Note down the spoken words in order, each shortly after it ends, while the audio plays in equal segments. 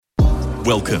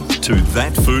Welcome to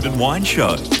That Food and Wine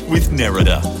Show with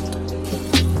Nerida.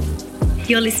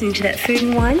 You're listening to That Food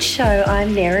and Wine Show. I'm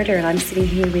Nerida and I'm sitting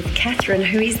here with Catherine,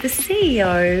 who is the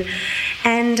CEO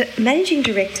and Managing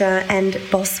Director and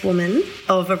boss woman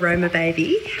of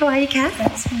Aromababy. How are you, Kath?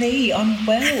 That's me. I'm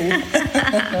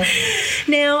well.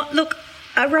 Now, look,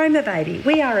 Aromababy,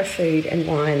 we are a food and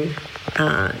wine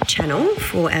channel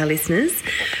for our listeners,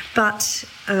 but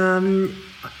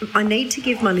I need to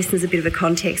give my listeners a bit of a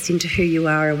context into who you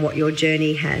are and what your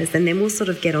journey has, and then we'll sort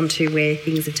of get on to where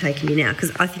things have taken you now,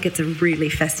 because I think it's a really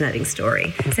fascinating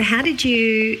story. So how did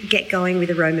you get going with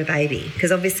Aromababy?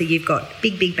 Because obviously you've got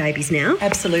big babies now.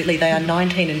 Absolutely. They are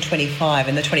 19 and 25,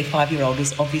 and the 25-year-old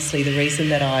was obviously the reason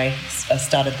that I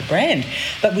started the brand.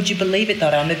 But would you believe it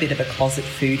that I'm a bit of a closet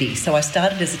foodie? So I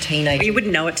started as a teenager. Well, you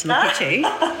wouldn't know it to look at you.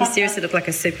 You seriously look like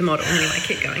a supermodel. Anyway,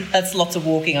 keep going. That's lots of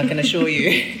walking, I can assure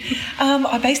you.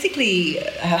 I basically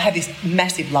have this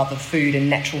massive love of food and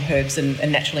natural herbs and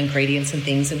natural ingredients and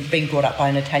things, and being brought up by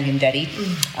an Italian daddy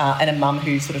and a mum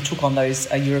who sort of took on those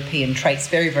European traits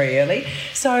very, very early.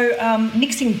 So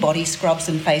mixing body scrubs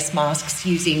and face masks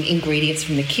using ingredients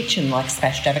from the kitchen like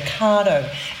smashed avocado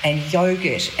and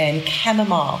yogurt and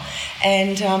chamomile.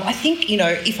 And I think, you know,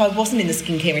 if I wasn't in the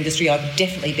skincare industry, I'd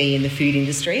definitely be in the food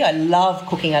industry. I love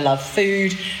cooking, I love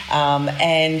food,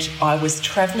 and I was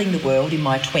travelling the world in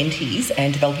my 20s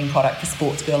and developing product for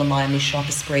Sports Girl and Miami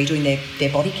Shopper Spree, doing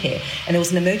their body care. And there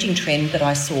was an emerging trend that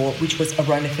I saw, which was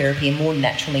aromatherapy and more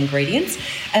natural ingredients.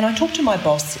 And I talked to my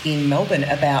boss in Melbourne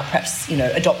about perhaps, you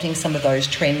know, adopting some of those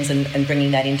trends and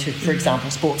bringing that into, for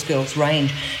example, Sports Girl's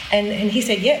range. And he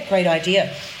said, yeah, great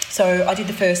idea. So I did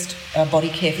the first body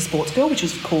care for Sports Girl, which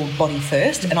was called Body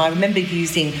First, and I remember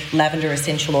using lavender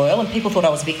essential oil, and people thought I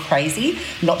was a bit crazy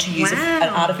not to use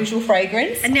an artificial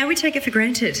fragrance. And now we take it for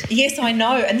granted. Yes, I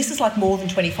know, and this is like more than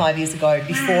 25 years ago,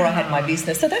 before I had my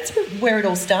business. So that's where it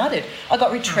all started. I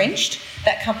got retrenched.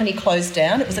 That company closed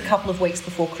down. It was a couple of weeks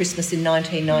before Christmas in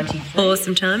 1993.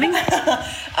 Awesome timing.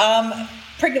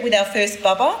 Pregnant with our first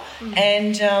bubba,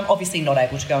 and obviously not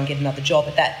able to go and get another job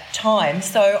at that time.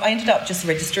 So I ended up just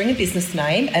registering a business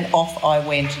name and off I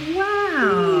went.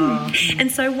 Wow.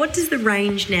 And so what does the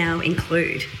range now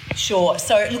include? Sure.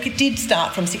 So, look, it did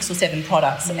start from 6 or 7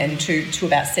 products and to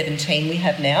about 17 we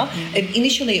have now. And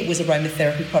initially it was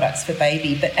aromatherapy products for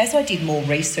baby, but as I did more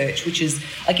research, which is,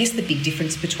 I guess, the big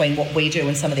difference between what we do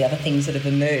and some of the other things that have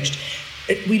emerged,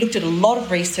 we looked at a lot of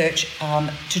research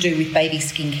to do with baby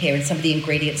skincare and some of the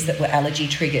ingredients that were allergy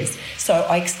triggers. So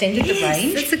I extended the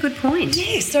range. That's a good point.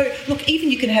 Yeah. So look, even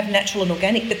you can have natural and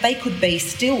organic, but they could be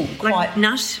still like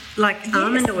nut, like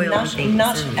almond oil,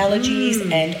 nut allergies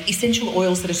and essential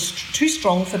oils that are too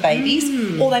strong for babies,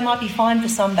 or they might be fine for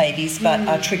some babies,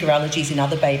 but trigger allergies in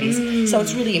other babies. So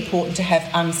it's really important to have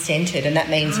unscented, and that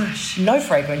means no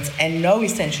fragrance and no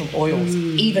essential oils,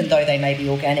 even though they may be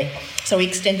organic. So we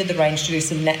extended the range to do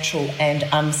some natural and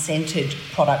unscented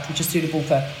product, which is suitable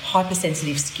for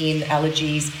hypersensitive skin,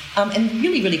 allergies, and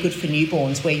really, really good for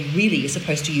newborns, where you really are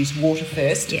supposed to use water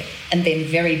first and then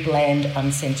very bland,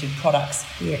 unscented products.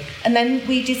 Yeah. And then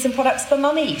we did some products for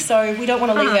mummy, so we don't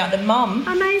want to leave out the mum.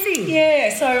 Amazing.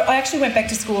 Yeah, so I actually went back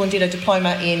to school and did a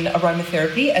diploma in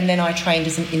aromatherapy, and then I trained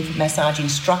as an infant massage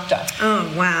instructor.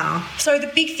 Oh, wow. So the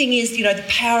big thing is, you know, the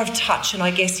power of touch, and I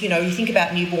guess, you know, you think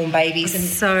about newborn babies. And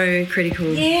so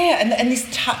critical. Yeah, and this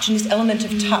touch and this element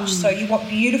of touch. So you want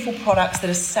beautiful products that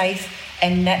are safe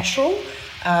and natural.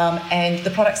 And the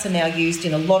products are now used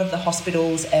in a lot of the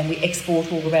hospitals, and we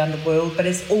export all around the world, but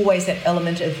it's always that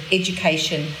element of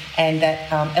education and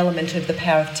that element of the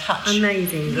power of touch.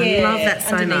 Amazing. I love that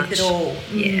so underneath much. It all.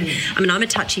 Yeah. I mean, I'm a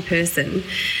touchy person,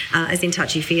 as in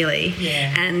touchy-feely,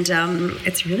 and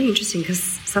it's really interesting because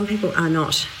some people are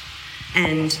not.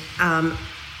 And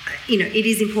you know, it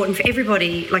is important for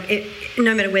everybody,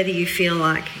 no matter whether you feel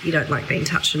like you don't like being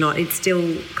touched or not, it's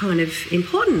still kind of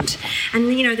important.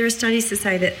 And, you know, there are studies to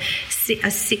say that a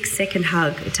 6-second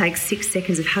hug, it takes 6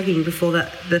 seconds of hugging before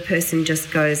the person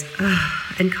just goes,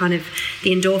 and kind of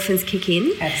the endorphins kick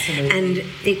in. Absolutely. And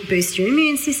it boosts your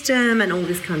immune system and all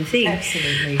this kind of thing.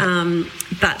 Absolutely.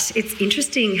 But it's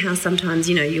interesting how sometimes,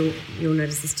 you know, you'll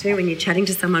notice this too when you're chatting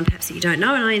to someone perhaps that you don't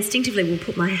know, and I instinctively will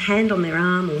put my hand on their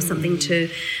arm or something to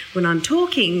when I'm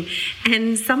talking,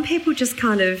 and some people just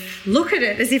kind of look at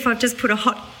it as if I've just put a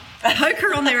hot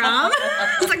poker on their arm.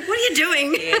 I was like, what are you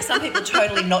doing? Yeah, some people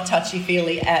totally not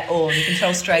touchy-feely at all. You can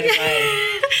tell straight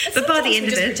away. But by the end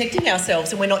of we're it, just protecting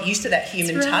ourselves, and we're not used to that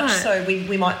human touch, so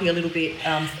we might be a little bit,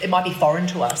 it might be foreign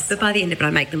to us. But by the end of it, I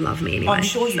make them love me anyway. I'm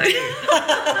sure you do.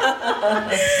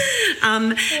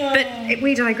 But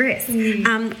we digress.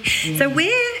 So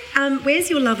where's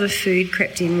your love of food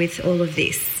crept in with all of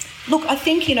this? Look, I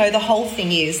think, the whole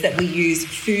thing is that we use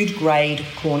food-grade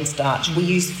cornstarch. We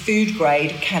use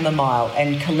food-grade chamomile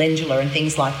and calendula and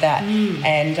things like that.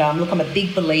 And, look, I'm a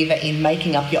big believer in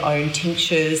making up your own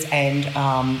tinctures and...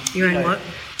 Your own what?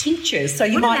 Tinctures. So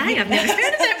what are they? I've never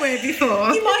heard of that word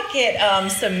before. You might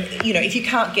get some, if you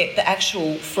can't get the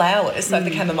actual flowers, so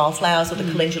the chamomile flowers or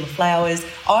the calendula flowers,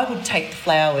 I would take the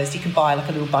flowers. You can buy like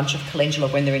a little bunch of calendula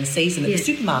when they're in season at the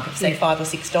supermarket for say $5 or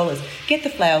 $6. Get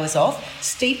the flowers off,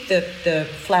 steep the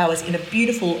flowers in a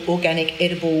beautiful organic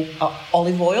edible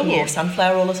olive oil or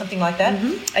sunflower oil or something like that,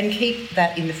 and keep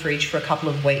that in the fridge for a couple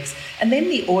of weeks. And then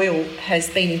the oil has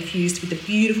been infused with the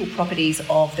beautiful properties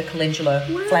of the calendula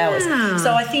flowers.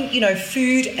 So I think,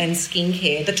 food and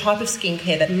skincare, the type of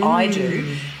skincare that I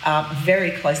do, are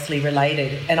very closely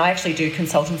related. And I actually do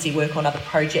consultancy work on other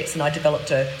projects, and I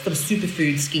developed a sort of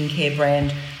superfood skincare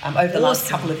brand over the last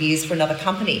couple of years for another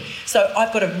company. So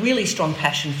I've got a really strong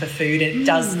passion for food, and it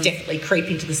does definitely creep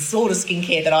into the sort of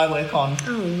skincare that I work on.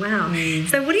 Oh, wow.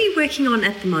 So what are you working on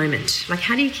at the moment? Like,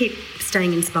 how do you keep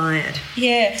staying inspired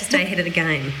to stay ahead of the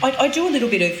game? I do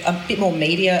a bit more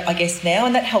media, I guess, now,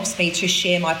 and that helps me to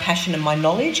share my passion and my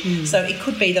knowledge. So it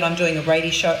could be that I'm doing a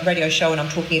radio show and I'm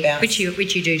talking about... Which you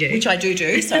do. Which I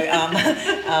do. So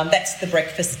that's The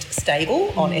Breakfast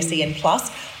Stable on SEN+.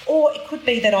 Or it could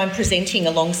be that I'm presenting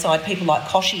alongside people like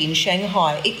Koshi in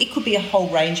Shanghai. It could be a whole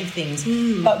range of things.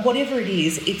 But whatever it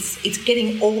is, it's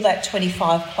getting all that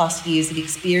 25 plus years of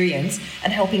experience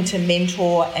and helping to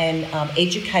mentor and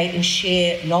educate and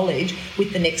share knowledge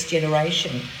with the next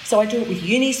generation. So I do it with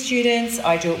uni students.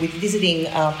 I do it with visiting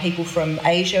people from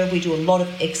Asia. We do a lot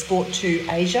of export to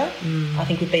Asia. I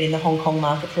think we've been in the Hong Kong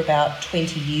market for about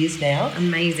 20 years now.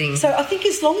 Amazing. So I think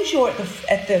as long as you're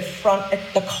at the front,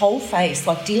 at the coal face,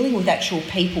 like dealing with actual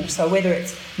people, so whether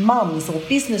it's mums or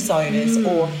business owners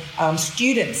or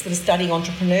students that are studying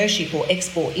entrepreneurship or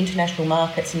export, international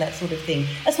markets and that sort of thing,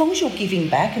 as long as you're giving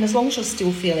back and as long as you're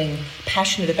still feeling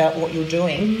passionate about what you're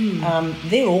doing,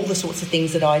 they're all the sorts of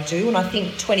things that I do. And I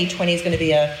think 2020 is going to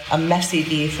be a massive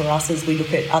year for us as we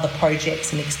look at other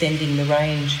projects and extending the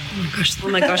range. Oh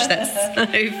my gosh, that's so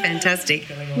fantastic.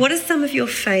 What are some of your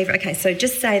favourite... Okay, so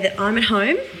just say that I'm at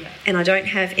home and I don't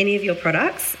have any of your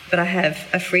products, but I have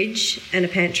a fridge and a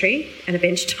pantry and a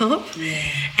bench top,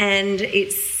 and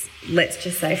it's, let's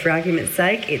just say for argument's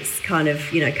sake, it's kind of,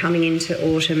 coming into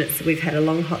autumn, we've had a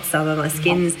long hot summer, my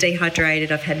skin's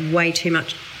dehydrated, I've had way too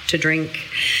much to drink,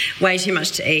 way too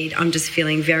much to eat, I'm just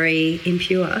feeling very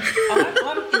impure. I'm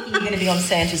thinking you're going to be on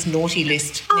Santa's naughty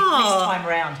list next time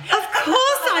round. Of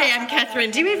course I am, Catherine.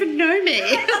 Do you even know me?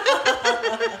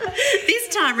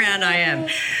 This time round I am.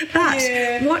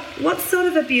 But what sort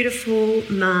of a beautiful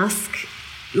mask,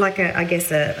 like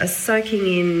a soaking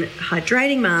in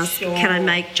hydrating mask, can I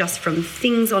make just from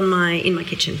things in my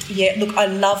kitchen? Yeah, look, I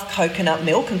love coconut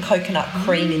milk and coconut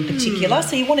cream in particular.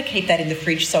 So you want to keep that in the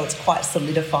fridge so it's quite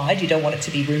solidified. You don't want it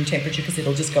to be room temperature because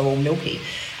it'll just go all milky.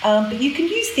 But you can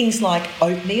use things like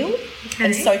oatmeal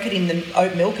and soak it in the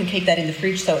oat milk and keep that in the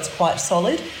fridge so it's quite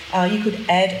solid. You could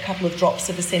add a couple of drops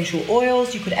of essential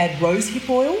oils. You could add rosehip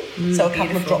oil, so a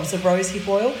couple of drops of rosehip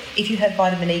oil. If you have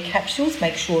vitamin E capsules,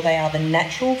 make sure they are the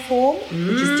natural form,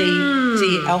 which is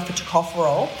D-alpha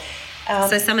tocopherol.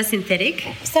 So some are synthetic?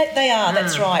 So they are,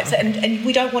 that's right. So, and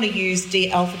we don't want to use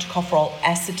D-alpha tocopherol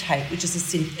acetate, which is a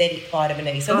synthetic vitamin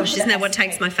E. So isn't that what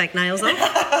takes my fake nails off?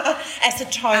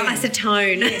 Acetone.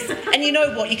 Acetone. Yes. And you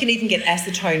know what? You can even get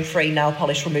acetone-free nail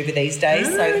polish remover these days,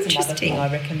 so that's another thing I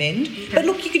recommend. Okay. But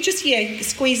look, you could just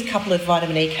squeeze a couple of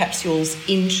vitamin E capsules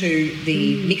into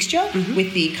the mixture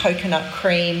with the coconut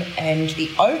cream and the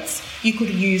oats. You could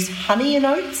use honey and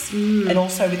oats and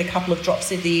also with a couple of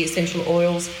drops of the essential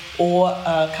oils or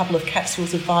a couple of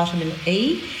capsules of vitamin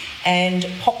E, and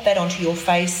pop that onto your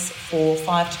face for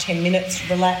 5 to 10 minutes.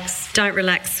 Relax. Don't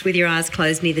relax with your eyes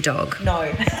closed near the dog.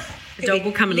 No. The dog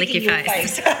will come and lick your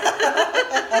face.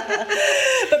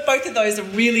 But both of those are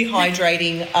really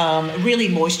hydrating, really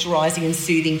moisturising and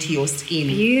soothing to your skin.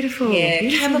 Beautiful. Yeah,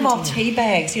 beautiful. Chamomile tea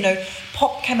bags,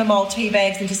 pop chamomile tea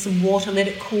bags into some water, let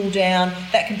it cool down.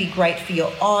 That can be great for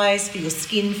your eyes, for your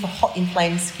skin, for hot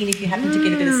inflamed skin if you happen to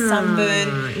get a bit of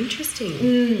sunburn.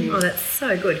 Interesting. Oh, that's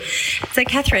so good. So,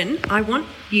 Catherine, I want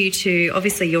you to,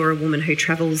 obviously you're a woman who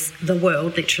travels the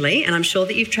world, literally, and I'm sure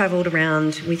that you've travelled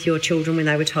around with your children when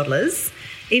they were toddlers.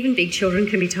 Even big children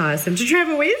can be tiresome to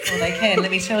travel with. Oh, they can,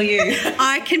 let me tell you.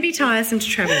 I can be tiresome to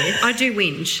travel with. I do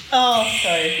whinge. Oh, so,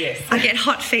 yes. I get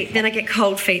hot feet, then I get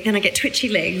cold feet, then I get twitchy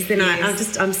legs, then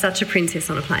I'm such a princess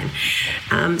on a plane,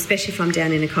 especially if I'm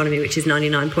down in economy, which is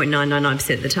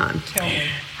 99.999% of the time. Tell me.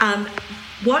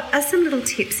 What are some little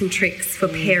tips and tricks for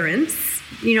parents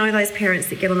you know those parents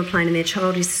that get on the plane and their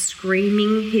child is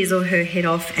screaming his or her head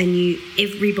off, and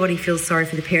everybody feels sorry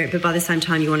for the parent, but by the same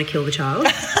time you want to kill the child.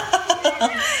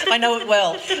 I know it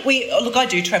well. I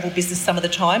do travel business some of the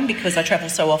time because I travel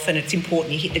so often. It's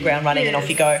important you hit the ground running and off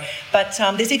you go. But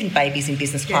there's even babies in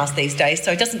business class these days,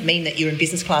 so it doesn't mean that you're in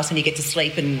business class and you get to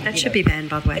sleep. And that should be banned,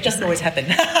 by the way. It doesn't always happen.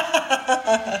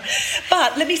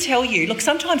 But let me tell you, look,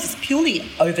 sometimes it's purely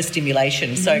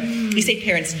overstimulation. So you see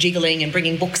parents jiggling and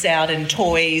bringing books out and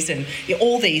toys and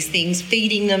all these things,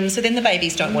 feeding them. So then the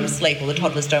babies don't want to sleep, or the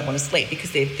toddlers don't want to sleep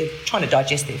because they're trying to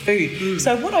digest their food.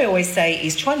 So what I always say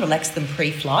is try and relax them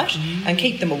pre-flight and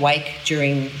keep them awake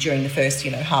during the first,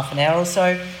 half an hour or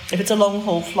so. If it's a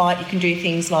long-haul flight, you can do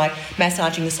things like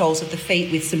massaging the soles of the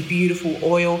feet with some beautiful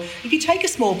oil. If you take a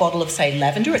small bottle of, say,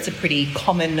 lavender, it's a pretty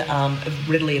common,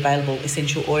 readily available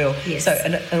essential oil. Yes. So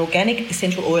an organic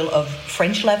essential oil of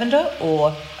French lavender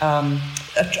or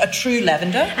a true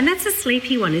lavender. And that's a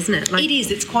sleepy one, isn't it? It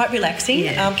is. It's quite relaxing.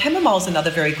 Yeah. Chamomile's another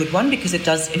very good one because it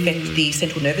does affect the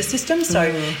central nervous system. So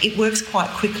it works quite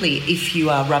quickly if you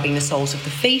are rubbing the soles of the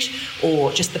feet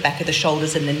or just the back of the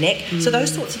shoulders and the neck. So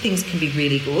those sorts of things can be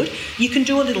really good. You can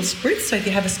do a little spritz. So if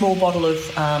you have a small bottle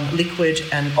of liquid,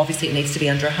 and obviously it needs to be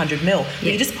under 100 ml,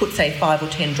 you just put, say, 5 or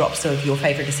 10 drops of your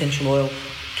favourite essential oil,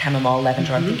 chamomile,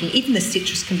 lavender, I'm thinking. Even the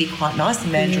citrus can be quite nice. The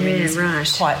mandarin is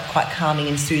quite calming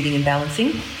and soothing and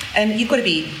balancing. And you've got to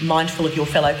be mindful of your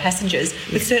fellow passengers,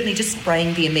 but certainly just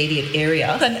spraying the immediate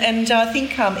area. And I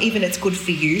think even it's good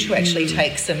for you to actually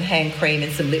take some hand cream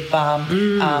and some lip balm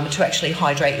to actually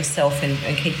hydrate yourself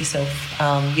and keep yourself,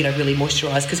 really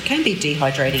moisturised, because it can be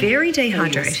dehydrating. Very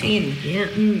dehydrating. Skin.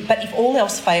 Yeah. But if all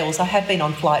else fails, I have been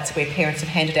on flights where parents have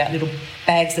handed out little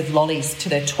bags of lollies to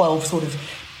the 12 sort of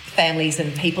families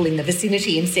and people in the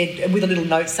vicinity and said, with a little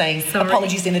note saying,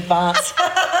 apologies in advance,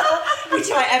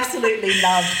 which I absolutely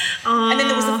loved. And then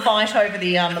there was a fight over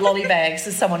the lolly bags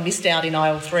as someone missed out in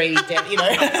aisle 3, No.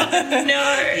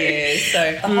 Yeah,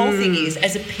 so the whole thing is,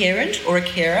 as a parent or a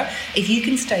carer, if you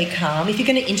can stay calm, if you're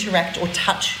going to interact or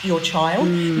touch your child,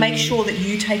 make sure that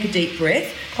you take a deep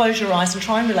breath, close your eyes and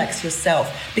try and relax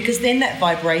yourself, because then that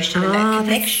vibration and that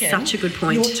connection, that's such a good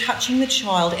point. You're touching the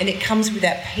child and it comes with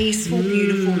that peaceful,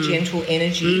 beautiful, gentle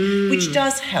energy, which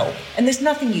does help. And there's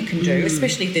nothing you can do,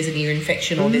 especially if there's an ear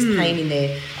infection or there's pain in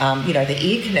their, the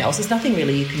ear canals. There's nothing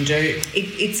really you can do.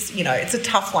 It's a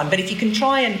tough one. But if you can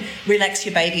try and relax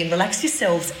your baby and relax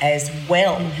yourselves as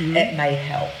well, it may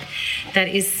help. That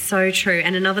is so true.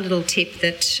 And another little tip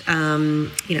that,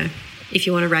 if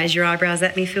you want to raise your eyebrows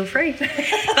at me, feel free.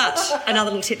 But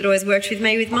another little tip that always worked with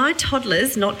me with my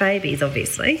toddlers, not babies,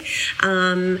 obviously,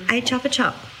 a Chupa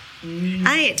Chup.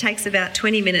 It takes about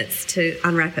 20 minutes to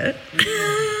unwrap it.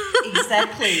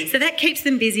 Exactly. So that keeps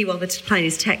them busy while the plane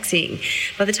is taxiing.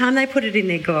 By the time they put it in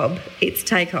their gob, it's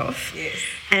takeoff. Yes.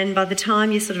 And by the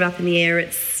time you're sort of up in the air,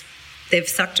 they've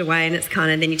sucked away, and it's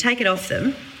then you take it off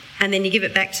them, and then you give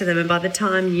it back to them, and by the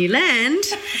time you land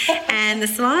and the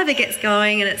saliva gets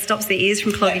going and it stops their ears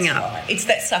from clogging up. Right. It's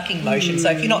that sucking motion.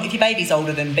 So if your baby's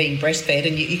older than being breastfed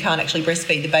and you can't actually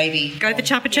breastfeed the baby, go for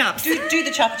Chupa Chups. Do the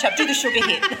Chupa Chup, do the sugar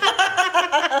hit.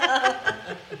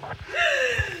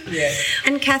 Yeah.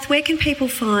 And Kath, where can people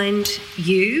find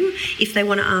you if they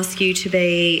want to ask you to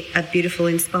be a beautiful,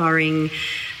 inspiring,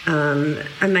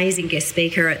 amazing guest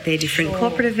speaker at their different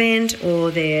corporate event or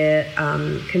their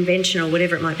convention or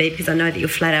whatever it might be, because I know that you're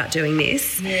flat out doing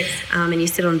this. Yes. And you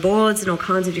sit on boards and all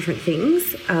kinds of different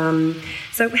things.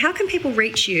 So how can people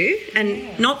reach you?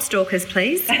 And not stalkers,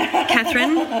 please.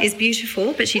 Catherine is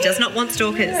beautiful, but she does not want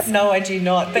stalkers. No, I do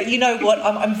not. But you know what?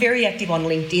 I'm very active on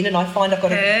LinkedIn, and I find I've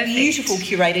got a beautiful,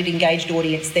 curated, engaged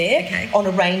audience there on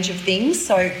a range of things.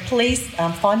 So please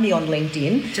find me on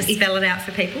LinkedIn. Just spell it out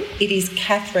for people. It is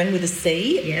Catherine with a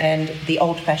C and the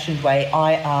old-fashioned way,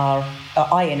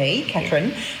 I-N-E,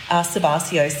 Catherine,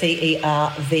 Cervasio, Cervasio.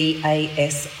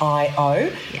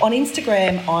 Yeah. On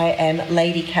Instagram, I am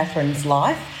Lady Catherine's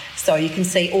Life, so you can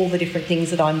see all the different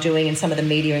things that I'm doing and some of the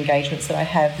media engagements that I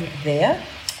have there.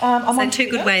 I'm on two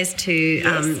good ways to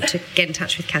get in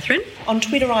touch with Catherine. On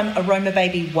Twitter, I'm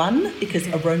Aromababy1 because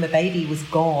Aromababy was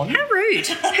gone. How rude.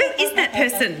 Who is that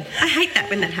person? I hate that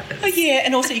when that happens. Oh, yeah,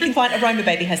 and also you can find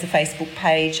Aromababy has a Facebook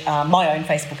page. My own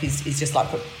Facebook is just like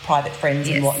for private friends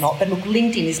and whatnot. But look,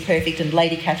 LinkedIn is perfect, and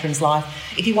Lady Catherine's Life.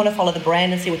 If you want to follow the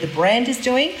brand and see what the brand is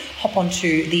doing, hop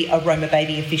onto the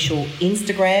Aromababy official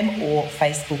Instagram or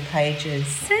Facebook pages.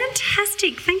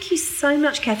 Fantastic. Thank you so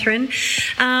much, Catherine.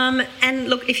 And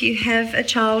look, if you have a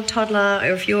child, toddler,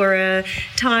 or if you're a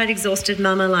tired, exhausted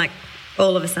mama like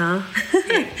All of us are.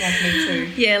 Yeah, like me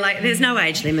too. Yeah, like there's no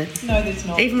age limit. No, there's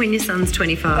not. Even when your son's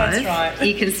 25, That's right.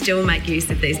 you can still make use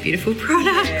of these beautiful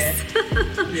products.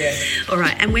 Yeah. All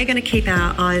right, and we're going to keep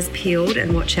our eyes peeled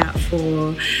and watch out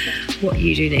for what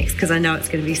you do next, because I know it's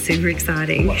going to be super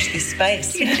exciting. Watch this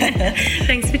space.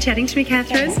 Thanks for chatting to me,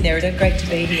 Catherine. Thanks, Nerida. Great to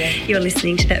be here. You're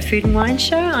listening to That Food and Wine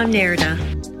Show. I'm Nerida.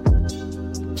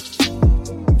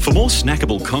 For more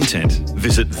snackable content,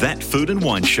 visit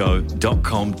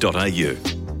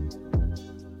thatfoodandwineshow.com.au.